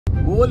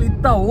ಓಲ್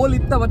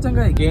ಇತ್ತ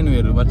ಬಚ್ಚಂಗಾಯಿ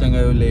ಕೇನುವೇರು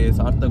ಬಚ್ಚಂಗಾಯಿ ಒಲೆ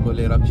ಸಾರ್ಥಕ್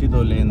ಒಲೆ ರಕ್ಷಿತ್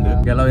ಒಲೆ ಎಂದು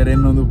ಕೆಲವೇರು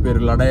ಇನ್ನೊಂದು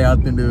ಪೇರು ಲಡಾಯಿ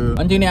ಆತುಂಡು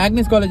ಅಂಚೆ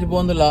ಆಗ್ನೆಸ್ ಕಾಲೇಜ್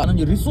ಪೋಂದಿಲ್ಲ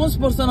ನಂಜಿ ರಿಸೋರ್ಸ್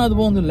ಪರ್ಸನ್ ಅದು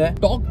ಪೋಂದಿಲ್ಲ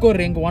ಟಾಕ್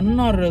ಕೋರ್ ಎಂಕ್ 1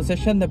 hour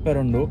ಸೆಷನ್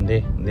ದೆಪ್ಪೆರುಂಡು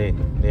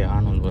ದೇ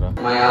ಆನುಲ್ ಬರ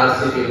My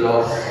RCB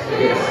lost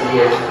against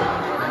CH.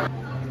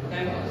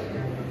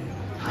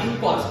 High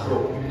pass bro.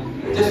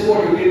 Just what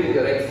you did with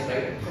your ex,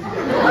 right?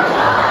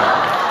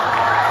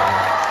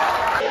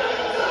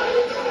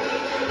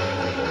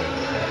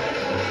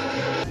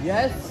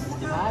 Yes.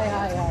 Hi.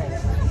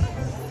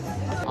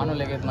 ಆನುಲ್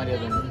ಲೆಗೆ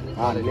ಮರ್ಯಾದೆ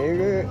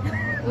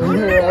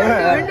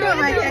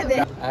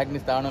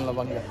ಆಗ್ನೆಸ್ ಆನುಲ್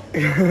ಬಂಗ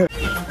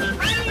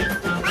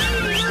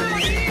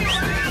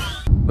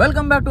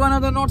Welcome back to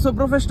another not so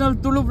professional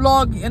Tulu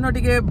vlog.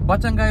 Ennottige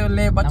Bacchangai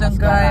olle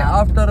Bacchangai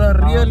after a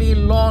really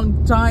long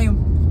time.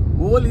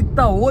 All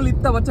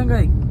itta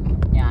Bacchangai.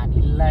 Yan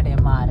illade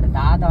mare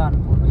dada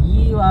anpunu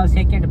ee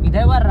second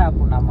pide varra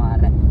apuna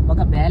mare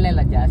oka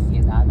belela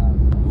jaasti dada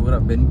pura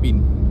benpin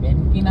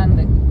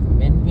ande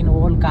benpin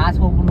all kaas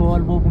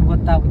hopunu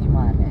gottapuji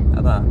mare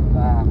ada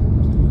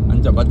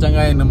ancha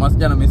Bacchangai nu mast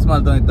jana miss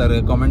malta ittare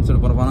comments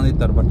pura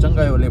banadittare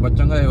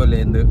Bacchangai olle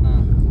endu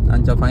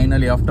ancha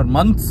finally after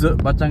months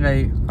Bacchangai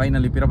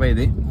finally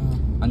pirabide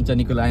ancha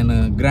nikula aina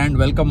grand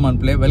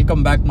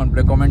welcome back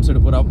manple comments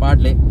pura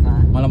paadle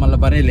mala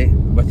barele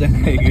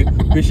Bacchangai ge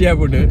ವಿಷಯ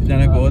ಬಿಟ್ಟು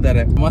ಜನಕ್ಕೆ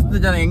ಹೋದರೆ ಮಸ್ತ್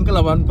ಜನ ಎಂಕಲ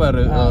ಬಂದ್ಪಾರ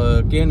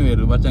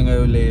ಕೇನುವೇರು Bacchangai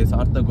ಒಲೆ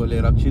ಸಾರ್ಥಕ್ ಒಲೆ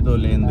ರಕ್ಷಿತ್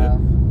ಒಲೆ ಎಂದು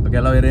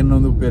ಕೆಲವೇರು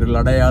ಇನ್ನೊಂದು ಪೇರು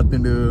ಲಡಾಯಿ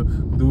ಆತುಂಡು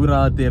ದೂರ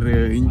ಆತೇರು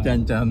ಇಂಚ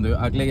ಅಂದು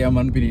ಅಕ್ಲೆಗೆ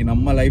ಮನ್ಪಿನಿ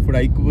ನಮ್ಮ ಲೈಫ್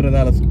ಐಕ್ಕು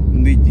ಬರದಾಲ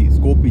ಇಜ್ಜಿ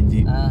ಸ್ಕೋಪ್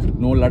ಇಜ್ಜಿ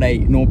ನೋ ಲಡಾಯಿ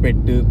ನೋ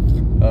ಪೆಟ್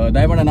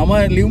ದಯಪಂಡ ನಮ್ಮ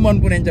ಲಿವ್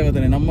ಮನ್ಪುನ ಎಂಚ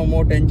ಗೊತ್ತಾನೆ ನಮ್ಮ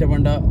ಮೋಟ ಎಂಚ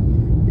ಪಂಡ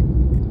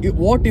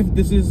what if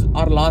this is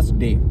our last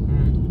day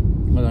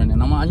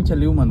ನಮ್ಮ ಅಂಚ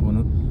ಲಿವ್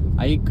ಮನ್ಪುನು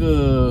ಐಕ್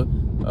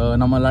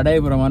ನಮ್ಮ ಲಡಾಯಿ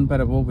ಬರ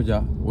ಮನ್ಪೆರೆ ಪೋಪುಜ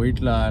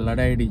ಒಯ್ಟ್ಲ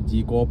ಲಡಾಯಿ ಇಜ್ಜಿ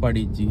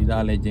ಕೋಪಾಡಿಜ್ಜಿ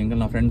ದಾಲೆಜ್ಜಿ ಎಂಕಲ್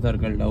ನಾ ಫ್ರೆಂಡ್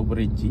ಸರ್ಕಲ್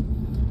ಒಬ್ಬರು ಇಜ್ಜಿ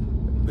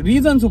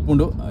ರೀಸನ್ಸ್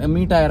ಉಪ್ಪುಂಡು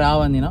ಮೀಟ್ ಆಯರ್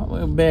ಆವಂದಿನ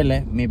ಬೇಲೆ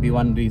may be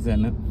one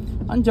reason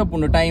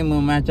ಅಂಚಪ್ಪುಂಡು time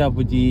match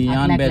ಆಪುಜಿ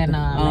ಯಾನ್ ಬೇತ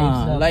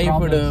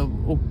ಲೈಫ್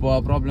ಉಪ್ಪ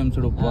ಪ್ರಾಬ್ಲಮ್ಸ್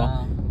ಉಪ್ಪ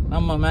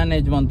ನಮ್ಮ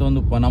ಮ್ಯಾನೇಜ್ಮೆಂಟ್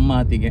ಒಂದು ಉಪ್ಪ ನಮ್ಮ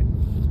ಹಾತಿಗೆ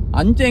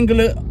ಅಂಚೆ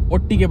ಎಂಕಲ್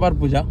ಒಟ್ಟಿಗೆ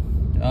ಬರ್ಪುಜ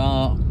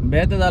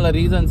ಬೇತದಾಲ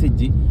ರೀಸನ್ಸ್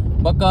ಇಜ್ಜಿ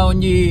ಬಕ್ಕ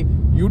ಒಂಜಿ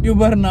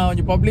ಯೂಟ್ಯೂಬರ್ನ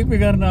ಒಂಜಿ ಪಬ್ಲಿಕ್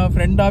ಫಿಗರ್ನ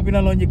ಫ್ರೆಂಡ್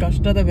ಆಪಿನಲ್ಲ ಒಂಜಿ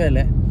ಕಷ್ಟದ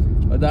ಬೇಲೆ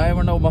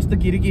ದಾಯಮಂಡ ಮಸ್ತ್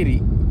ಕಿರಿಕಿರಿ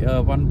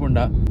ಪನ್ಪುಂಡ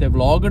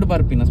ವ್ಲಾಗಡ್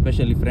ಬರ್ಪಿನ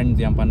ಸ್ಪೆಷಲಿ ಫ್ರೆಂಡ್ಸ್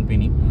ಯಾನ್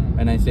ಪನ್ಪಿನಿ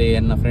ವೆನ್ ಐ ಸೇ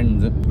ಎನ್ನ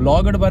ಫ್ರೆಂಡ್ಸ್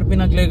ವ್ಲಾಗಡ್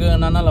ಬರ್ಪಿನ ಅಕ್ಲೇಗ್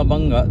ನನ್ನಲ್ಲ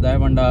ಬಂಗ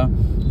ದಾಯಮಂಡ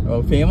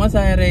ಫೇಮಸ್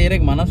ಆಯರೆ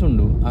ಏರೆಗ್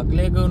ಮನಸ್ಸುಂಡು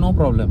ಅಕ್ಲೇಗ್ ನೋ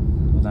ಪ್ರಾಬ್ಲಮ್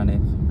ತಾನೆ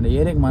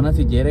ಏರೆಗ್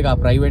ಮನಸ್ಸಿಜ್ಜಿ ಏರೆಗ್ ಆ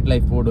ಪ್ರೈವೇಟ್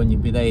ಲೈಫ್ ಬೋಡು ಒಂಜಿ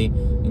ಪಿದೈ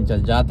ಇಂಚ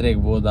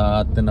ಜಾತ್ರೆಗೆ ಬೋದ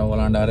ಅತ್ತನ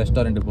ಒಲಾಂಡ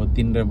ರೆಸ್ಟೋರೆಂಟ್ ಬೋದು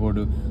ತಿನ್ರೆ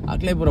ಬೋಡು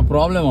ಅಕ್ಲೇ ಪೂರ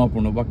ಪ್ರಾಬ್ಲಮ್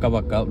ಆಪುಂಡು ಬಕ್ಕ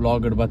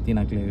ವ್ಲಾಗಡ್ ಬತ್ತಿನ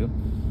ಅಕ್ಲೇಗ್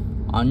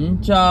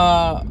ಅಂಚ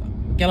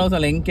ಕೆಲವು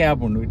ಸಲ ಎಂಕೆ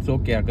ಆಪುಂಡು ಇಟ್ಸ್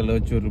ಓಕೆ ಅಕಲ್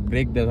ಚೂರು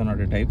break the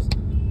not types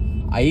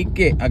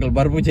ಐಕೆ Akal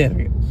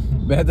ಬರ್ಪುಜೇರ್ಗೆ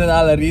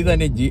ಬೇತದಾಲ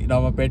reason ಇಜ್ಜಿ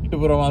ನಮ್ಮ ಪೆಟ್ಟು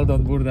ಪುರ ಮಾಲ್ತ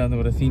ಒಂದು ಬೂಡ್ದ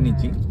ಅಂದ ಸೀನ್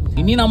ಇಜ್ಜಿ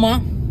ಇನ್ನಿ ನಮ್ಮ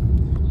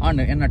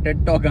ಆಂಡ್ ಎನ್ನ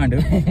ಟೆಟ್ ಟಾಕ್ ಆಂಡ್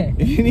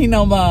ಇನ್ನಿ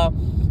ನಮ್ಮ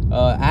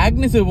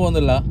ಆಗ್ನಿಸ್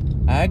ಪೋಂದಿಲ್ಲ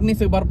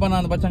ಆಗ್ನಿಸ್ ಬರ್ಪನ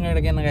ಅಂದ Bacchangai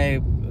ಎನ್ನಗಾಯ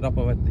ರಪ್ಪ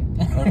ಬರ್ತೆ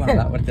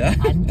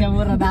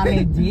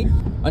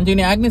ಅಂಚೆ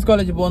ಆಗ್ನೆಸ್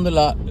ಕಾಲೇಜ್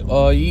ಪೋಂದಿಲ್ಲ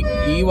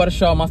ಈ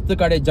ವರ್ಷ ಮಸ್ತ್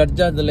ಕಡೆ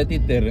ಜಡ್ಜ್ ಆದಲ್ಲ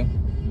ಎತ್ತಿತ್ತೇರು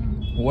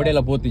ಓಡೆಲ್ಲ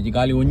ಪೋತಿಜ್ಜಿ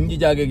ಖಾಲಿ ಒಂಜಿ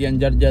ಜಾಗಗೆ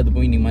ಜಡ್ಜ್ ಆದ್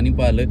ಪೋಯ್ನಿ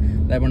ಮಣಿಪಾಲ್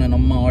ದಯಪಂಡ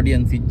ನಮ್ಮ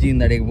ಆಡಿಯನ್ಸ್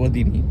ಇಜ್ಜಿಯಿಂದ ಅಡೆಗೆ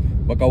ಪೋತೀನಿ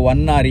ಬಕ್ಕ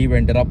 1 hour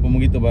ಈವೆಂಟ್ ರಪ್ಪ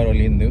ಮುಗಿತು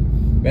ಬರೋಲಿ ಇಂದು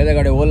ಬೇರೆ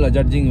ಕಡೆ ಓಲ್ಲ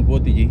ಜಡ್ಜಿಂಗ್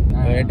ಪೋತಿಜಿ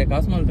ಎಟ್ಟೆ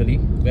ಕಾಸು ಮಲ್ತಲಿ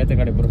ಬೇರೆ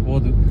ಕಡೆ ಬರ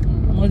ಪೋದು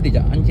ಮಲ್ತಿಜ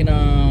ಅಂಚಿನ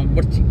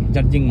ಬರ್ಚಿ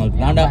ಜಡ್ಜಿಂಗ್ ಮಲ್ತ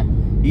ನಾಂಡ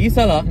ಈ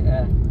ಸಲ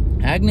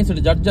ಆಗ್ನೆಸ್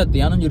ಜಡ್ಜ್ ಆತಿ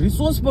ಯಾನೊಂಜಿ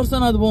ರಿಸೋರ್ಸ್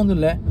ಪರ್ಸನ್ ಅದು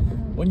ಬಂದಿಲ್ಲ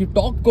ಒಂಜಿ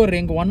ಟಾಕ್ ಕೋರ್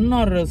ಎಂಕ್ 1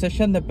 hour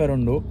ಸೆಷನ್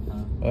ದೆಪ್ಪೆರುಂಡು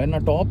ಎನ್ನ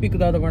ಟಾಪಿಕ್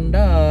ದಾದ ಪಂಡ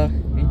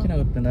ಎಂಚಿನ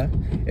ಗೊತ್ತಂಡ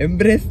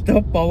embrace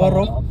the power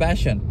of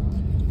passion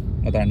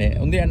ಅದಾಂಡೆ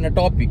ಒಂದು ಎನ್ನ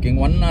ಟಾಪಿಕ್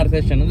ಎಂಕ್ 1 hour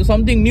ಸೆಷನ್ ಒಂದು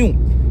ಸಮಥಿಂಗ್ ನ್ಯೂ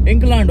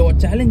ಎಂಕ್ಲಾಂಡು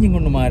ಚಾಲೆಂಜಿಂಗ್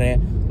ಉಂಡು ಮಾರೆ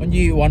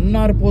ಒಂಜಿ 1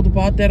 hour ಪೋದು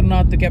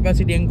ಪಾತೆರ್ನಾತ್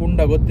ಕೆಪಾಸಿಟಿ ಎಂಕ್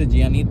ಉಂಡ ಗೊತ್ತಿಜ್ಜಿ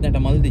ನಾನು ಈತ್ನೆಟ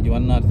ಮಲ್ದಿಜ್ಜಿ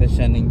 1 hour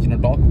ಸೆಷನ್ ಇಂಚಿನ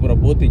ಟಾಕ್ ಪೂರ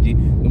ಪೋತಿಜ್ಜಿ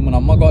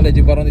ನಮ್ಮ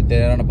ಕಾಲೇಜಿಗೆ ಬರೋದಿತ್ತೆ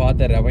ನನ್ನ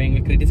ಪಾತೆರ್ರೆ ಅವ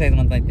ಹಿಂಗೆ ಕ್ರಿಟಿಸೈಸ್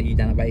ಮಾಡ್ತಾ ಇತ್ತೆ ಈ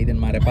ಜನ ಬೈದನ್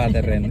ಮಾರೆ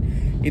ಪಾತೆರ್ರೇನು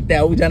ಇತ್ತೆ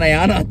ಅವು ಜನ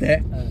ಯಾನಾತೆ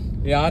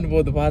ಯಾನ್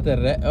ಬೋದು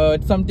ಪಾತೆರ್ರೆ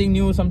it's something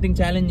new something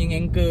challenging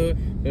ಎಂಕ್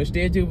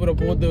ಸ್ಟೇಜಿಗೆ ಪೂರ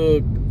ಪೋದು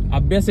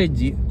ಅಭ್ಯಾಸ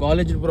ಇಜ್ಜಿ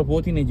ಕಾಲೇಜ್ ಪೂರ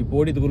ಪೋತಿನಿಜ್ಜಿ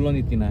ಪೋಡಿದ್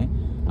ಗುಲ್ಲೊಂದಿತ್ತಿನ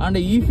ಆಂಡ್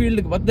ಈ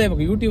ಫೀಲ್ಡ್ಗೆ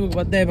ಬದ್ದಾಯ್ಬೇಕು ಯೂಟ್ಯೂಬ್ಗೆ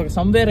ಬದ್ದಾಯ್ಬೇಕು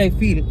ಸಮ್ವೇರ್ ಐ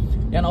ಫೀಲ್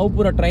ಯಾನ್ ಅವು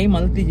ಪೂರ ಟ್ರೈ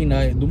ಮಲ್ತಿಜಿಂಡ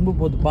ದುಂಬು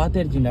ಪೋದು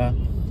ಪಾತೆರ್ಜಿಂಡ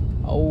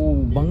ಅವು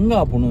ಬಂಗ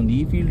ಆಪುಂಡು ಒಂದು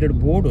ಈ ಫೀಲ್ಡ್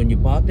ಬೋರ್ಡ್ ಒಂಜಿ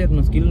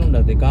ಪಾತೆರ್ನ ಸ್ಕಿಲ್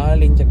ಉಂಡತೆ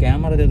ಖಾಲಿ ಇಂಚ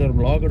ಕ್ಯಾಮರಾದೆದವ್ರು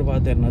ಬ್ಲಾಗಡ್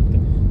ಪಾತೆರ್ನತ್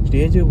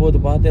ಸ್ಟೇಜಿಗೆ ಬೋದು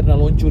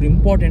ಪಾತೆರ್ನಲ್ಲಿ ಒಂಚೂರು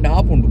ಇಂಪಾರ್ಟೆಂಟ್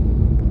ಆಪುಂಡು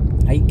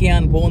ಐಕೆ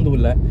ಆನ್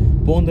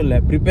ಪೋಂದುಲ್ಲ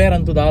ಪ್ರಿಪೇರ್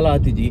ಅಂತೂ ದಾಲ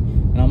ಆತಿಜಿ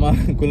ನಮ್ಮ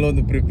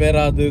ಕುಲ್ಲೊಂದು ಪ್ರಿಪೇರ್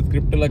ಆದ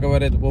ಸ್ಕ್ರಿಪ್ಟ್ ಎಲ್ಲ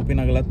ಕವರ್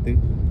ಪೋಪಿನಾಗಲತ್ತು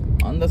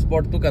ಆನ್ ದ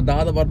ಸ್ಪಾಟ್ ತುಕ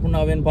ದಾದ ಬರ್ಪುಂಡು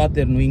ಅವೇನು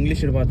ಪಾತೆರ್ನು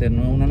ಇಂಗ್ಲೀಷ್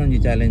ಪಾತೆರ್ನು ಅವನೊಂಜಿ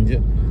ಚಾಲೆಂಜ್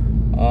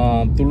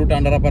ತುಳು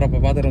ಟಾಂಡರ ಪರಪ್ಪ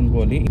ಪಾತೆರ್ ಒಂದು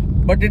ಪೋಲಿ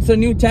but it's a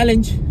new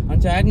challenge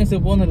ಅಂಚ ಆಗ್ನೆಸ್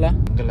ಪೋಂದಿಲ್ಲ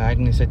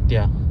ಆಗ್ನೆಸ್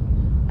ಸತ್ಯ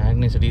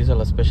ಆಗ್ನೆಸ್ ಈ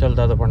ಸಲ ಸ್ಪೆಷಲ್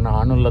ದಾದ ಪಣ್ಣ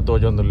ಆನುಲ್ಲ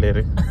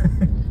ತೋಜೊಂದುಲ್ಲೇರು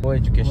ಕೋ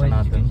ಎಜುಕೇಶನ್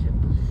ಆತ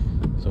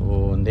ಸೊ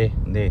ಒಂದೇ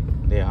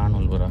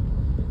ಆನುಲ್ ಬರ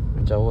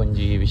ಅಂಚ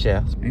ಒಂಜಿ ವಿಷಯ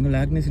ಎಂಗಲ್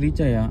ಆಗ್ನೆಸ್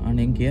ರೀಚ್ ಆಯ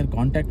ಅಂಡ್ ಎಂಗೆ ಕೇರ್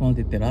ಕಾಂಟ್ಯಾಕ್ಟ್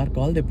ಮಾಡ್ತಿರ್ತಾರೆ ಆರ್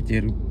ಕಾಲ್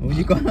ದೆಪ್ಪಚೇರು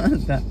ಒಂಜಿ ಕಾಲ್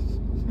ಅಂತ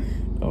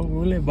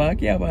ಊಲೆ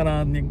ಬಾಕಿ ಆಪಾರ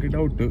ಅಂತ ಎಂಗೆ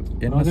ಡೌಟ್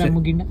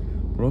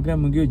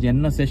ಪ್ರೋಗ್ರಾಮ್ ಮುಗಿಯು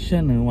ಜನ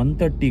ಸೆಷನ್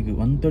 1:30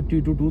 1:30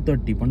 to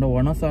 2:30 ಪಂಡ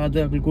ಒಣಸಾದ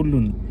ಅಕ್ಲು ಕೊಲ್ಲು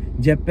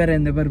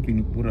ಜೆಪ್ಪೆರೆಂದ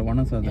ಬರ್ಪಿನಿ ಪೂರ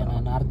ಒಣಸಾದ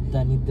ನಾನು ಅರ್ಧ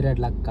ನಿದ್ರೆ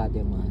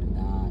ಲಕ್ಕಾದೆ ಮಾರ್ದ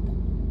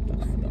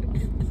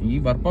ಈ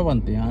ಬರ್ಪ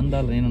ಬಂತೆ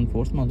ಅಂದಲ್ಲ ಏನನ್ನು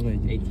ಫೋರ್ಸ್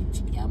ಮಾಡ್ಬೇಕು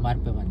ಯಾ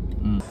ಮಾರ್ಪೆ ಬಂತೆ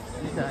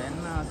ಈಗ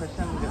ಎನ್ನ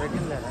ಸೆಷನ್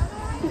ರೆಡಿಲ್ಲ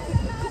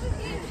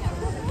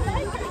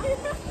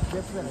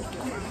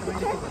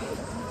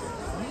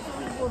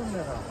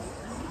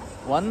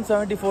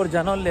 174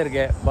 ಜನ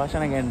ಒಲ್ಲೇರ್ಗೆ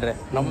ಭಾಷಣಗೆ ಅಂದ್ರೆ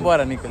ನಂಬಾರ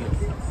ನಿಕಲಿ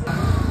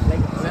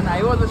like when I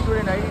was a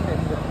student I didn't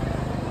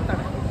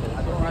enjoy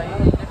ಅದು I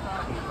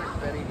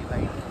very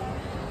like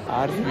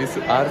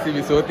R C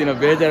B ಸೋತಿನ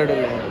ಬೇಜಾರು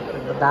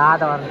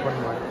ದಾದ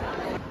ಅನ್ಕೊಂಡು ಮಾಡಿ.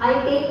 I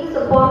take this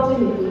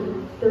opportunity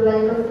to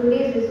welcome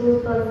today's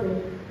resource person,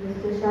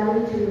 Mr. Sharan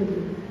Chilimbi,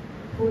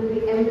 who will be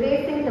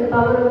embracing the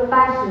power of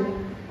passion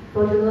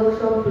for the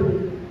workshop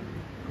today.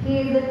 He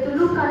is a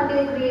Tulu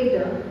content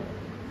creator,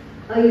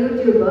 a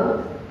YouTuber,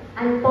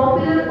 and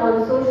popular on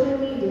social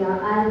media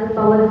as the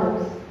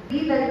Powerhouse.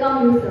 Please welcome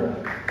you, sir.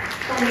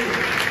 Thank you.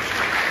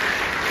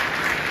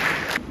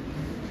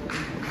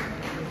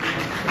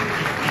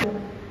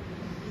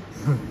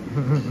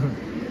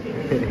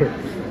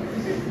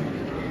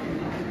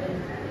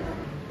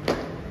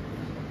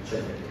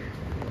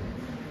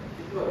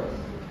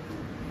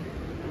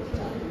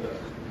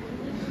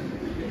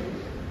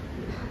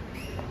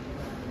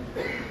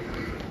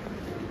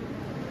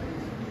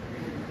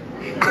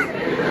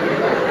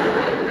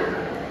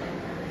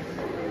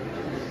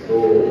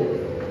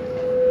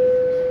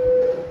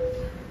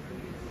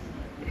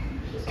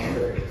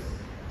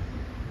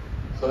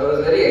 So I was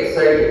very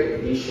excited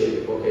initially,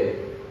 okay,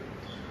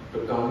 to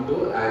come to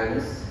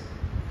Agnes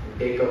and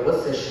take up a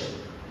session,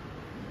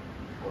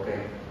 okay.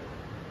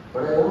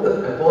 But I want to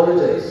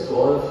apologize to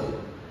all of you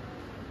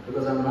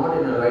because I'm not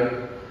in the right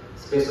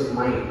space of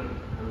mind.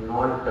 I'm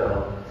not,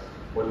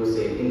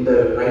 in the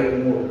right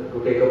mood to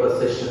take up a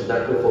session,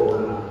 that too for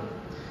 1 hour.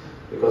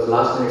 Because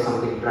last night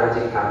something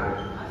tragic happened.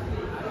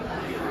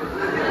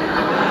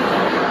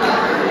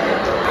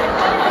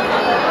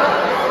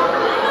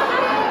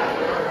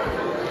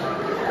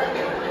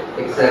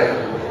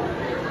 Exactly.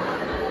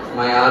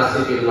 My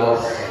RCB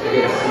lost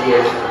against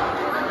CS.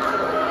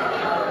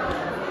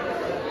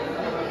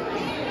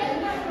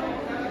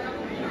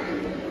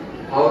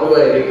 How do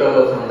I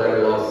recover from that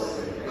loss?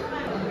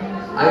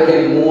 I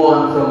can move on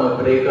from a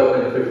breakup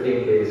in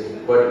 15 days,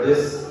 but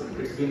it's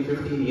been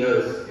 15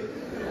 years.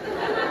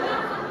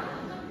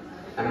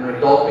 And my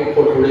topic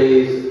for today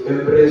is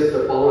embrace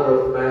the power of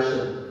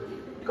passion.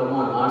 Come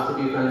on, RCB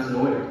fans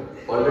know it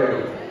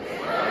already.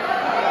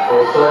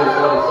 Oh, sorry.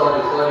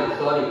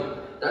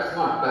 That's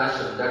not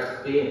passion, that's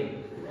pain.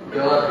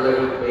 Pure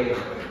bloody pain.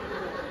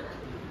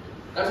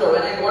 That's why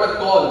when I got a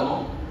call,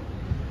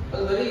 I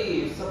was very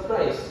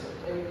surprised.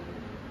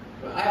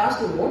 I asked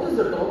him, what is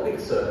the topic,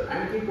 sir?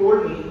 And he told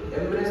me,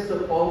 embrace the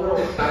power of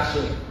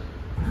passion.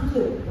 And I was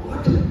like,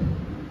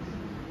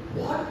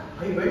 what?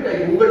 I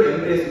googled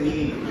embrace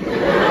meaning.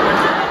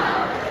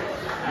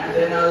 And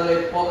then I was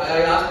like,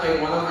 I asked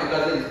one of my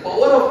cousins,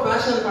 power of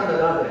passion,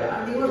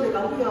 and he was like, and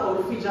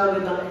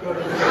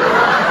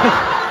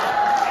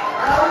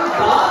I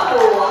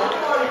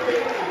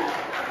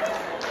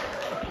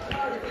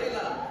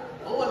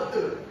was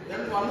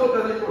then one more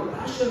cousin told,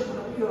 passion,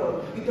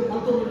 itte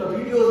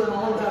videos and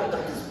all that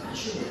is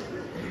passion.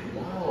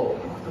 Wow,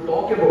 I have to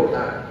talk about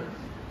that.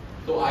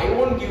 So I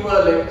won't give a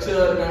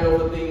lecture kind of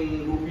a thing,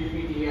 do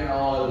PPT and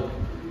all.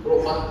 Bro,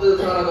 first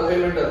the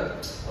payment.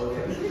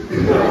 Okay.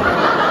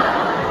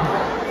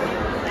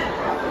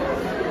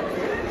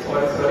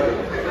 Sorry.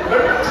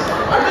 But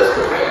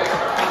understood, right?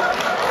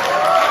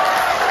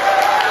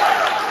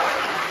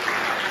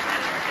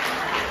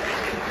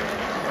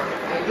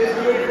 I just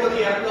do it for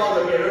the applause,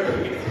 okay?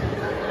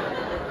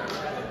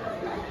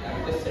 I'm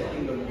just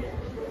setting the mood.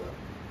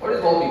 What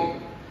is hobby?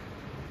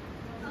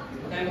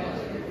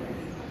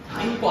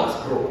 Time pass,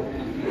 bro.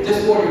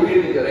 Just what you did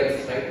with your ex,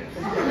 right?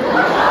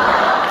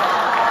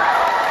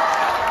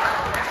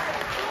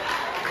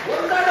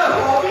 Was that a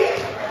hobby?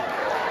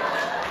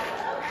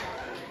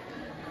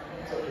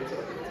 It's okay. It's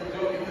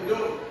a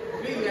joke.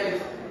 Please, guys.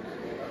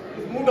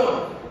 Let's move on.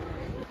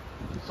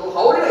 So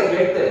how did I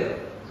get there?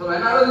 So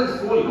when I was in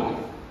school,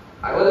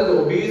 I was an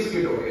obese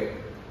kid, okay?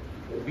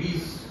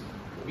 Obese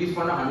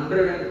for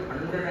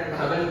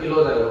 107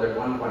 kilos I was at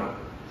one point.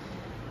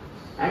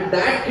 And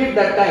that kid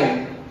that time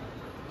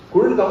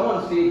couldn't come on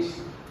stage.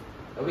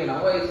 Okay, now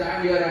I stand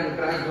here and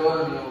try to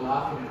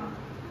laugh.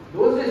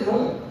 Those days, no.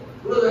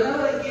 Because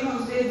whenever I came on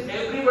stage,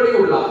 everybody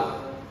would laugh.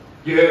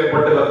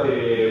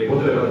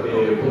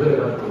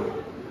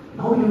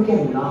 Now you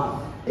can laugh.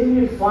 They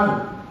made it fun.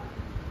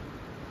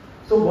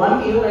 So one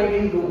year I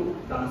didn't do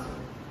dancing.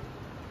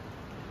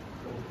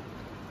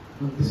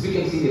 This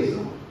became serious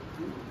now.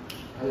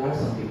 I'll add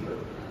something.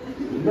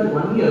 In that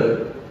 1 year,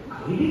 I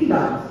didn't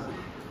dance.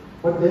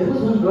 But there was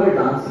one girl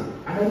dancing.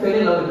 And I fell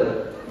in love with her.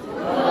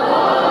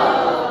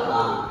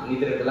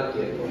 Neither is lucky.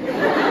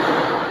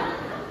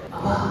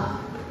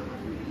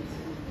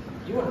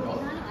 You want to talk?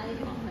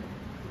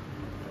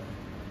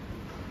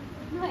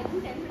 No, I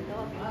think I will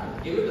talk.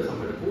 Give it to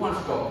somebody. Who wants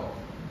to talk?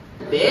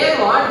 They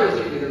want to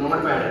sit with a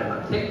notepad and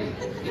nothing.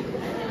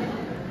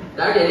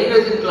 That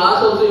anyways in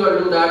class also you will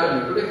do that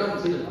only. Today come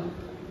sit.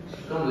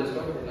 Come, let's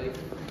talk about life.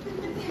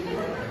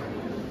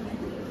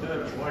 Sir,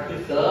 what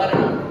is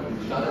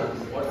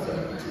What's sir?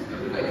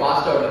 I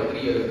passed out like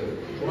 3 years ago.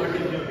 what if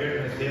you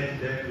get message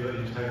that your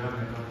Instagram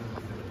account is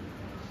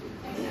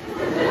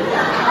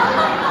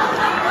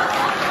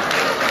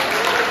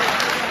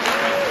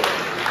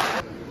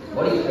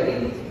What are you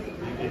studying?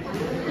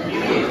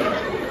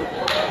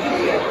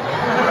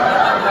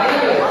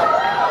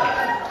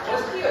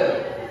 First year.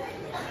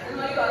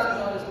 Why you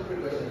asking all the stupid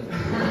questions?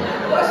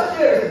 First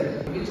year.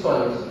 Which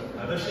college?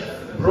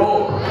 Bro.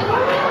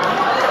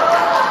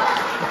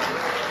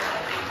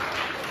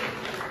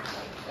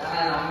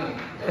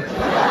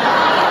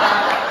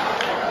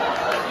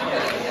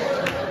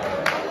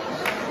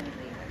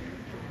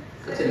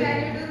 So can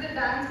you do the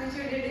dance which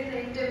you did in the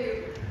interview?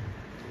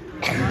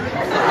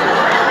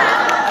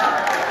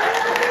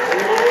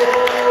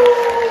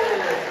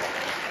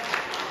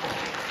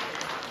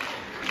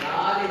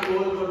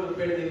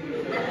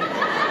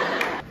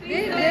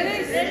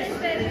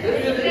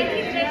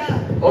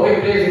 Okay,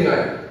 praising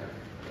God.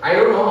 I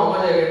don't know how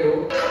much I can do.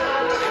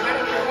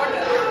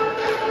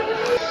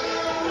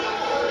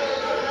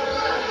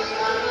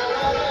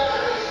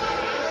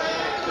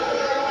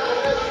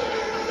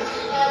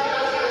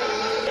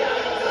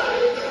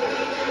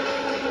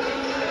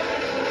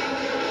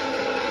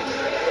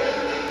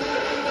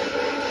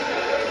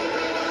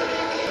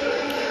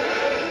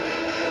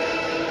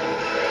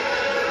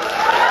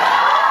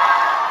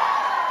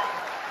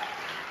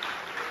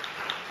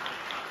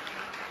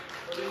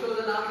 So this was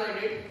the dance I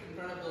did in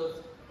front of those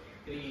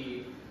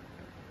 3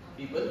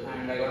 people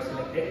and I got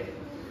selected.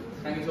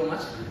 Thank you so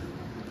much.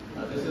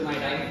 This is my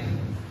time.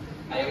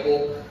 I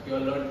hope you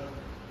all learned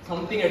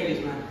something at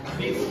least, man.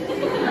 Please.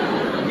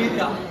 Please,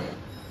 yeah.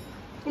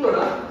 Cool,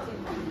 right?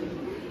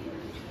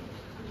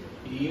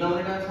 This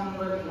dance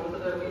full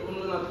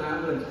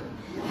ambulance.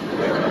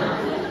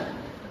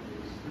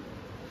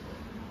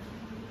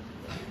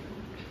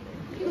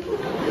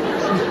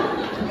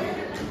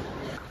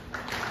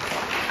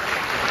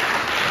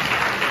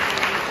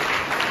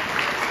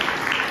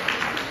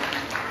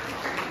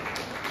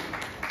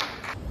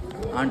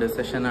 And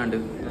session and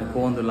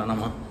ಪೋಂದುಲ್ಲ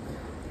ನಮ್ಮ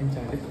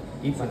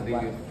ಈ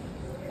review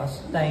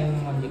first time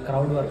ಒಂದು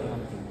crowd work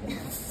ಮಾಡ್ತಿದ್ದೆ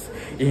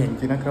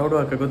ಎಂಚಿನ crowd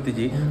work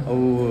ಗೊತ್ತಿಜಿ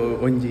ಅವು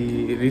ಒಂಜಿ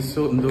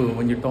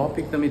ಒಂಜಿ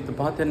topic ತಮಿತ್ತು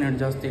ಪಾತ್ರ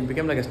ಜಾಸ್ತಿ it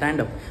became like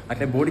stand up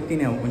ಅಟ್ಲೆ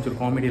ಬೋಡಿತೀನಿ ಅವು ಒಂಚೂರು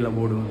ಕಾಮಿಡಿ ಎಲ್ಲ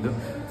ಬೋಡು ಒಂದು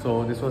so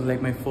this was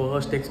like my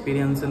first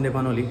experience ಇಂದೇ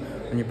ಬನೋಲಿ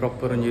ಒಂಜಿ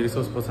ಪ್ರಾಪರ್ ಒಂಜಿ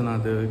ರಿಸೋರ್ಸ್ ಪರ್ಸನ್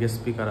ಅದು ಗೆಸ್ಟ್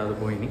ಸ್ಪೀಕರ್ ಅದು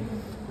ಹೋಯ್ನಿ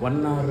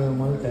 1 hour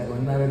ಮಲ್ತೆ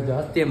 1 hour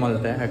ಜಾಸ್ತಿ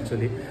ಮಲ್ತೆ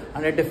ಆ್ಯಕ್ಚುಲಿ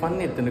ಅಂಡ್ ಎಟ್ಟೆ ಫನ್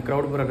ಇತ್ತು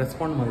ಕ್ರೌಡ್ ಪೂರ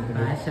ರೆಸ್ಪಾಂಡ್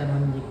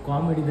ಮಾಡ್ತೀನಿ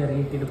ಕಾಮಿಡಿದ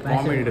ರೇಟೆಡ್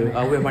ಕಾಮಿಡಿ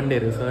ಅವೇ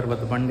ಬಂಡೇರು ಸರ್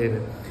ಬತ್ತು ಬಂಡೇರು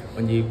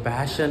ಒಂಜಿ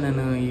ಪ್ಯಾಷನ್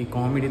ಈ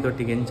ಕಾಮಿಡಿ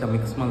ತೊಟ್ಟಿಗೆ ಎಂಚ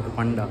ಮಿಕ್ಸ್ ಮಲ್ತು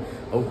ಪಂಡ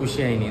ಅವು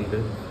ಖುಷಿ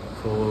ಆಯ್ನಿಂದು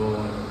ಸೊ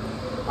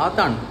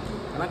ಆತಾಂಡ್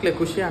ನನಕ್ಲೆ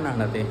ಖುಷಿ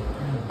ಅನ್ನತೆ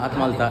ಆತ್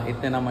ಮಲ್ತ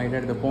ಇತ್ತೆ ನಮ್ಮ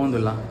ಇಡಡ್ದು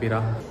ಪೋಂದುಲ್ಲ ಪಿರ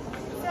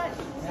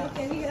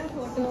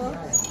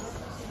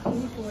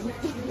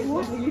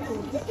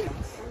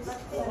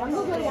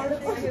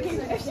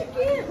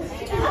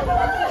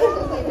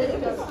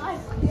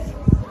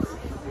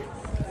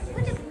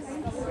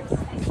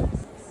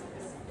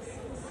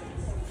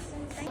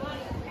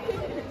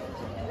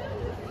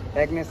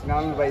Agnes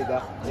Ganal baida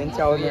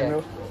encha avunu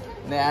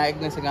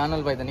Agnes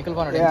Ganal baida nikal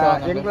pano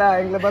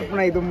engla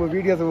barpuna idumbu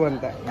videos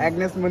anta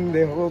Agnes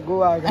munde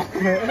ಹೋಗುವಾಗ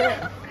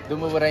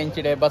ದುಂಬು ಬರ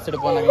ಇಂಚಿಡೆ ಬಸ್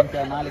ಹಿಡ್ಕೊಂಡು ಇಂಚ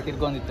ನಾಳೆ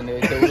ತಿರ್ಕೊಂಡಿತ್ತು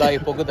ಇಂಚ ಉಲಾಯಿ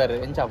ಪೊಗುತ್ತಾರೆ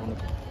ಎಂಚ ಆಪುಂಡು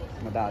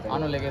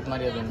ಆನುಲೆಗೆ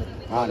ಮರ್ಯಾದೊಂದು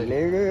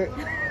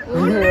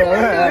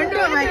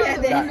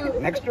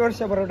ನೆಕ್ಸ್ಟ್ ವರ್ಷ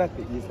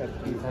ಬರೋಡಾತಿ ಈ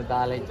ಸರ್ತಿ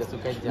ದಾಲ ಇಚ್ಚ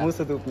ಸುಖ ಇಚ್ಚ ಮೂಸ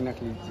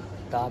ತೂಪಿನಕ್ಲಿ ಇಚ್ಚಿ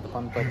ತಾತ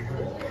ಪಂಪರ್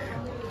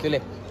ತಿಲೆ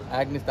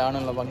ಆಗ್ನಿಸ್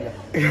ತಾಣಲ್ಲ ಬಂಗ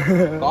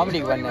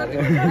ಕಾಮಿಡಿಗೆ ಬನ್ಯಾರು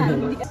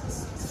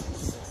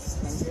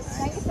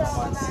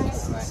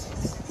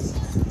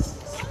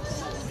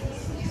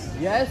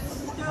ಯಸ್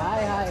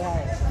ಹಾಯ್ ಹಾಯ್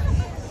ಹಾಯ್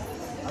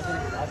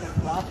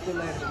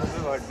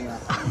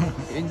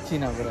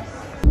ಎಂಚಿನ ಬರ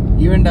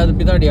ಈವೆಂಟ್ ಅದು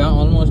ಪಿತಾಡಿಯ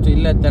ಆಲ್ಮೋಸ್ಟ್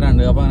ಇಲ್ಲೇ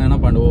ತರಂಡು ಅಪ್ಪ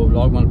ನೆನಪಂಡು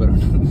ವ್ಲಾಗ್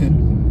ಮಲ್ಪರಂಡು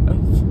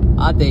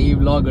ಆತೆ ಈ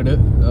ವ್ಲಾಗ್ಡ್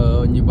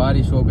ಒಂಜಿ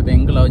ಬಾರಿ ಶೋಕದ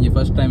ಎಂಕಲ ಒಂಜಿ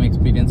first time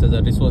experience as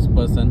a resource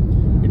person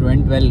it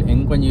went well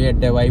ಎಂಕೊಂಜಿ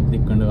ಎಡ್ಡೆ ವೈಪ್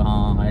ದಿಕ್ಕಂಡು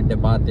ಎಡ್ಡೆ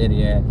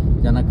ಪಾತೇರಿಯೆ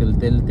ಜನಕ್ಕಲ್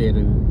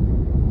ತೆಲ್ತೇರು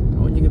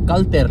ಒಂಜಿ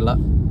ಕಲ್ತೇರಲ್ಲ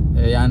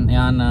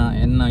ಯಾನ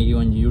ಎನ್ನ ಈ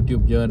ಒಂಜಿ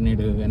ಯೂಟ್ಯೂಬ್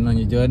ಜರ್ನಿಡ್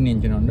ಎನ್ನೊಂಜಿ ಜರ್ನಿ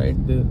ಎಂಚಿನೊಂಡು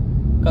ಎಡ್ದು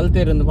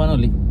ಕಲ್ತೇರಂದು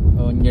ಪನೋಲಿ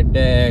ಒಂಜಿ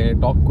ಎಡ್ಡೆ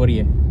ಟಾಕ್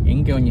ಕೊರಿಯೆ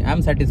ಎಂಕೆ ಒಂಜಿ ಐ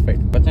ಆಮ್ ಸ್ಯಾಟಿಸ್ಫೈಡ್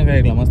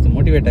ಬಚ್ಚಂಗಾಯಿಗ್ಲ ಮಸ್ತ್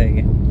ಮೋಟಿವೇಟ್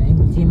ಆಗಿ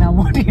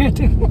ಮೋಟಿವೇಟ್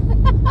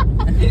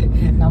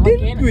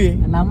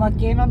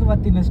ನಮಗೇನೊಂದು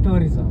ಗೊತ್ತಿಲ್ಲ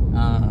ಸ್ಟೋರೀಸ್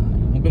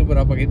ಮುಗುಲ್ ಪುರ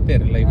ಅಪ್ಪಗೆ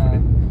ಇತ್ತೇರಿ ಲೈಫ್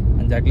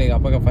ಜಾಕ್ಲೆಗೆ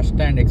ಅಪ್ಪಗ ಫಸ್ಟ್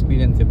ಹ್ಯಾಂಡ್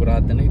ಎಕ್ಸ್ಪೀರಿಯನ್ಸ್ ಪುರ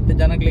ಆತನ ಇತ್ತೆ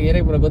ಜನಕ್ಲೆಗೆ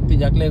ಏರೇ ಪುರ ಗೊತ್ತಿ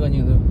ಜಾಕ್ಲೆಗೆ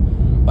ಒಂಜಿದು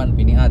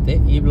ಪನ್ಪಿನಿ ಆತೆ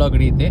ಈ ಬ್ಲಾಗ್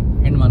ಹಿಡಿಯುತ್ತೆ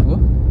end ಮನ್ಗು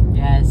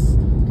yes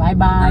bye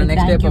bye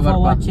thank you for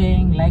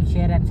watching like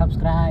share and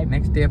subscribe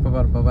next day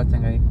ಬರ್ಪ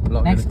ಬಚ್ಚಂಗಾಯಿ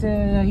blog next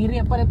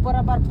ಹಿರಿಯ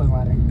ಪರ ಬರ್ಪ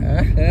ಮಾರೆ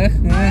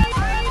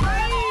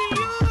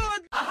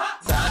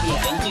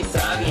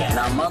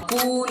ನಮ್ಮ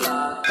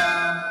ಕೂಲಾಟ